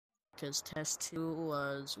because test 2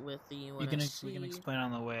 was with the UNSC. We can explain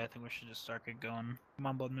on the way. I think we should just start it going. Come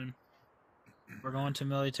on, Bloodman. We're going to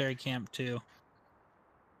military camp 2.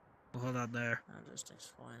 We'll hold out there. I'll just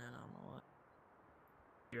explain it on the way.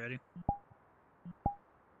 You ready?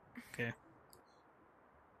 Okay.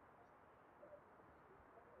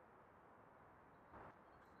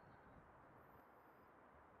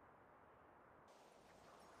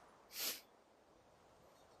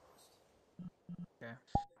 Okay.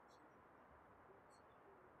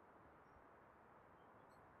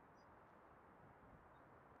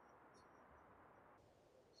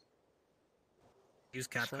 Use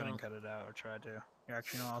CapCut and cut it out, or try to. Yeah,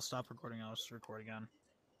 actually, no, I'll stop recording. I'll just record again.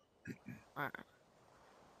 Alright.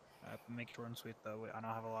 Make it short and sweet, though. I don't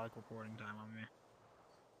have a lot of recording time on me.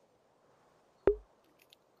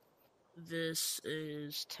 This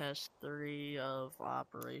is test 3 of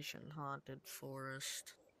Operation Haunted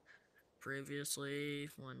Forest. Previously,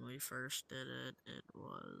 when we first did it, it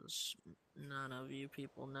was... None of you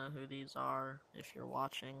people know who these are, if you're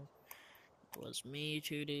watching. It was me,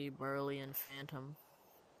 2D, Burley, and Phantom.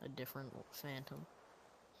 A different Phantom.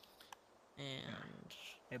 And...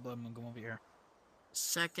 Hey, Bloodman, come over here.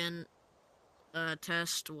 Second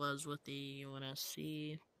test was with the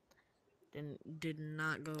UNSC. Did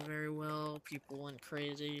not go very well. People went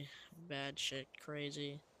crazy. Bad shit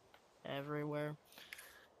crazy. Everywhere.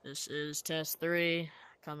 This is test 3.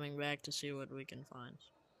 Coming back to see what we can find.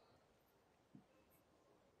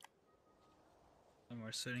 And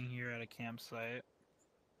we're sitting here at a campsite,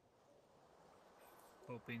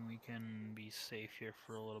 hoping we can be safe here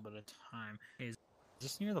for a little bit of time. Hey, is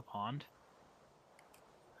this near the pond?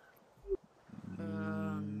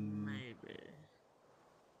 Maybe.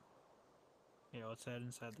 Yeah, let's head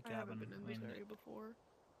inside the cabin. I haven't been in this area before.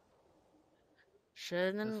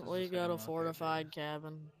 Shouldn't we go to fortified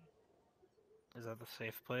cabin? Is that the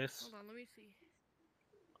safe place? Hold on, let me see.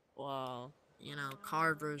 Well, you know,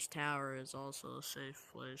 Carver's Tower is also a safe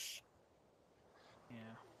place.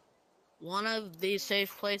 Yeah. One of the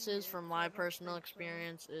safe places, from my personal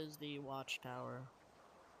experience, is the Watchtower.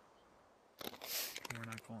 We're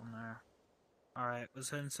not going there. Alright, let's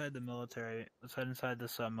head inside the military. Let's head inside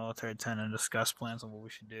this military tent and discuss plans on what we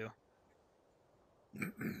should do.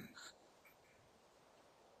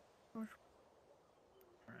 Alright.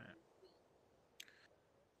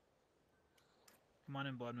 Come on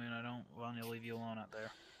in, Bloodman. I don't want to leave you alone out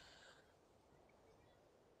there.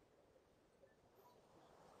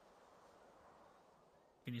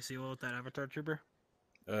 Can you see well with that avatar, trooper?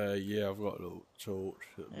 Yeah, I've got a little torch.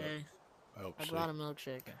 Hey, I brought a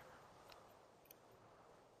milkshake. Okay.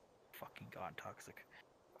 Fucking god, toxic.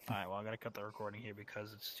 Alright, well, I gotta cut the recording here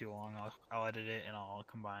because it's too long. I'll edit it and I'll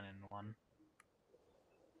combine in one.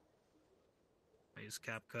 I use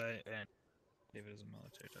CapCut and save it as a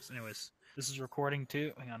military test. Anyways, this is recording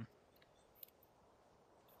too. Hang on.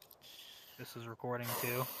 This is recording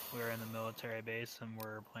too. We're in the military base and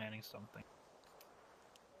we're planning something.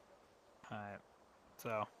 Alright,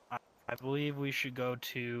 so I believe we should go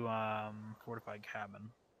to fortified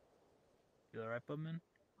cabin. You alright, Bubman?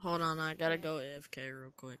 Hold on, I gotta go AFK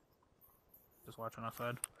real quick. Just watching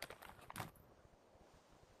outside.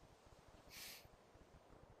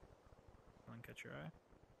 Don't catch your eye.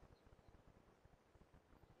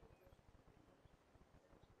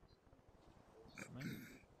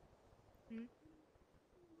 Hmm?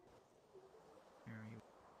 Here are you.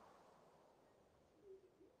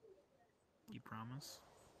 You promise?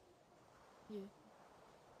 Yeah.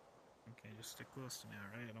 Okay, just stick close to me,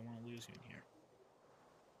 alright? I don't want to lose you in here.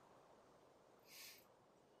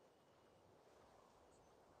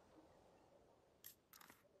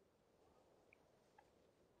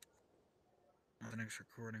 The next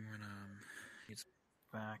recording when he's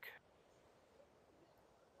back.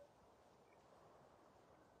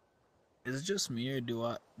 Is it just me, or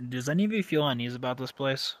does any of you feel uneasy about this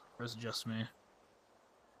place, or is it just me?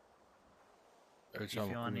 You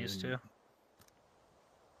feel uneasy too?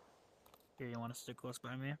 Here, you want to stick close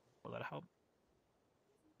by me? Will that help?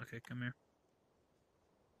 Okay, come here.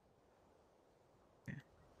 Okay.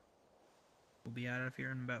 We'll be out of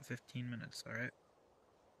here in about 15 minutes, alright?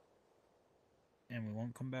 And we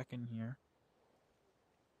won't come back in here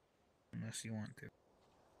unless you want to.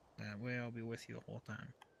 That way I'll be with you the whole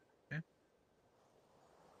time. Okay?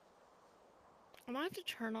 I might have to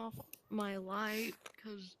turn off my light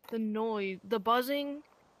because the noise, the buzzing.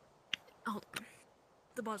 Oh,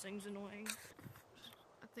 the buzzing's annoying.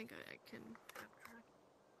 I think I can track.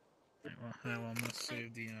 Right, well, I must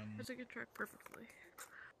save the I think I track perfectly.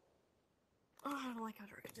 Oh, I don't like how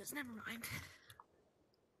dark it is. Never mind.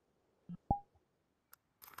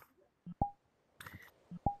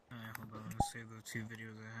 save the 2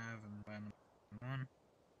 videos I have and find them one.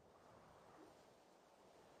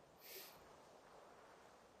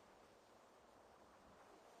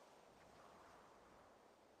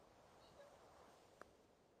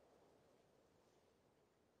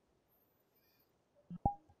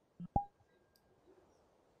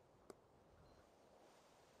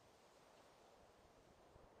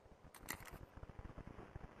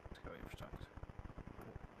 Let's go wait for stocks.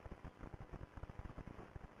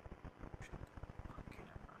 Okay,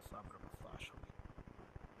 I'm not stopping up a flash.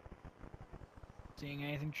 Seeing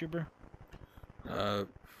anything, Trooper?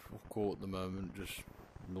 Cool at the moment, just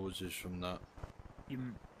noises from that. Keep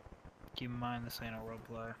in mind this ain't a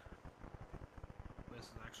roleplay. This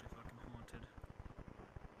is actually fucking haunted.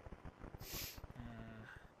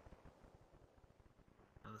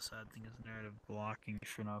 The sad thing is narrative blocking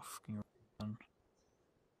should not fucking run.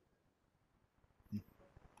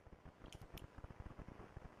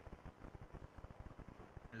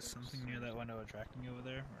 Is something near that window attracting you over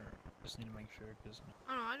there, or just need to make sure? Cause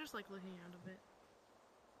I don't know, I just like looking out of it.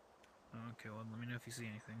 okay, well let me know if you see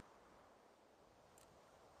anything.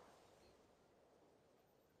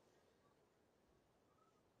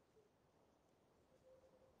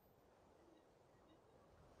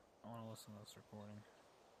 I want to listen to this recording.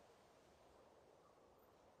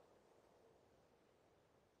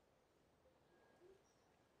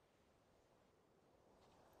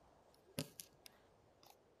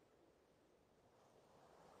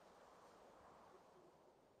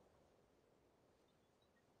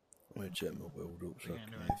 I'm gonna check my build up so I Yeah,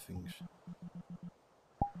 can do it. hear things.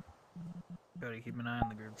 Cody, keep an eye on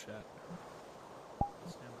the group chat.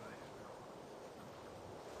 Stand by.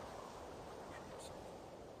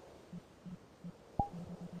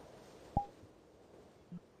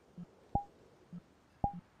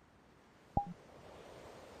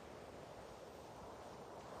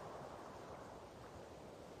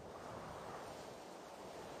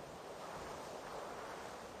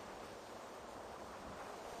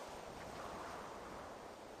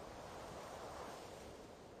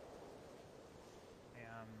 Hey,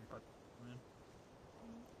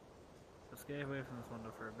 let's get away from this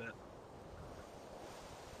window for a bit.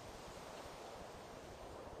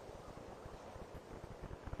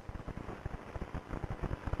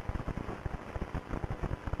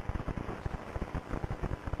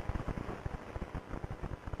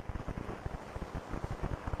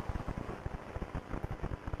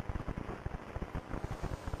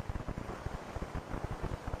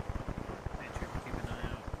 Hey, Trooper, keep an eye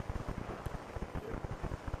out.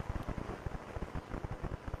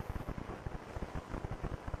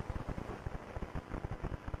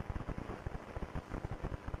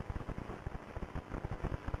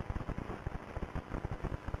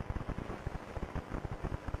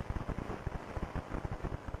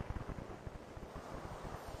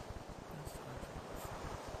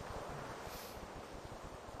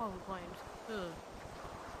 Oh, the flames. Ugh.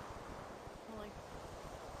 I like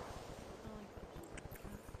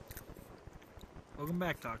Welcome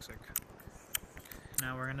back, Toxic.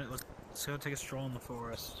 Now let's go take a stroll in the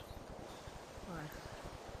forest. Why?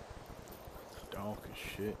 Dark as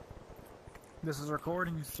shit. This is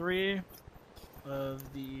recording 3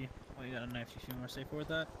 of the... Oh, you got a knife. You want to stay forward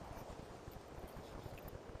that?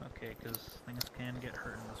 Okay, because things can get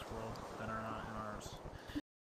hurt in this world that are not in ours.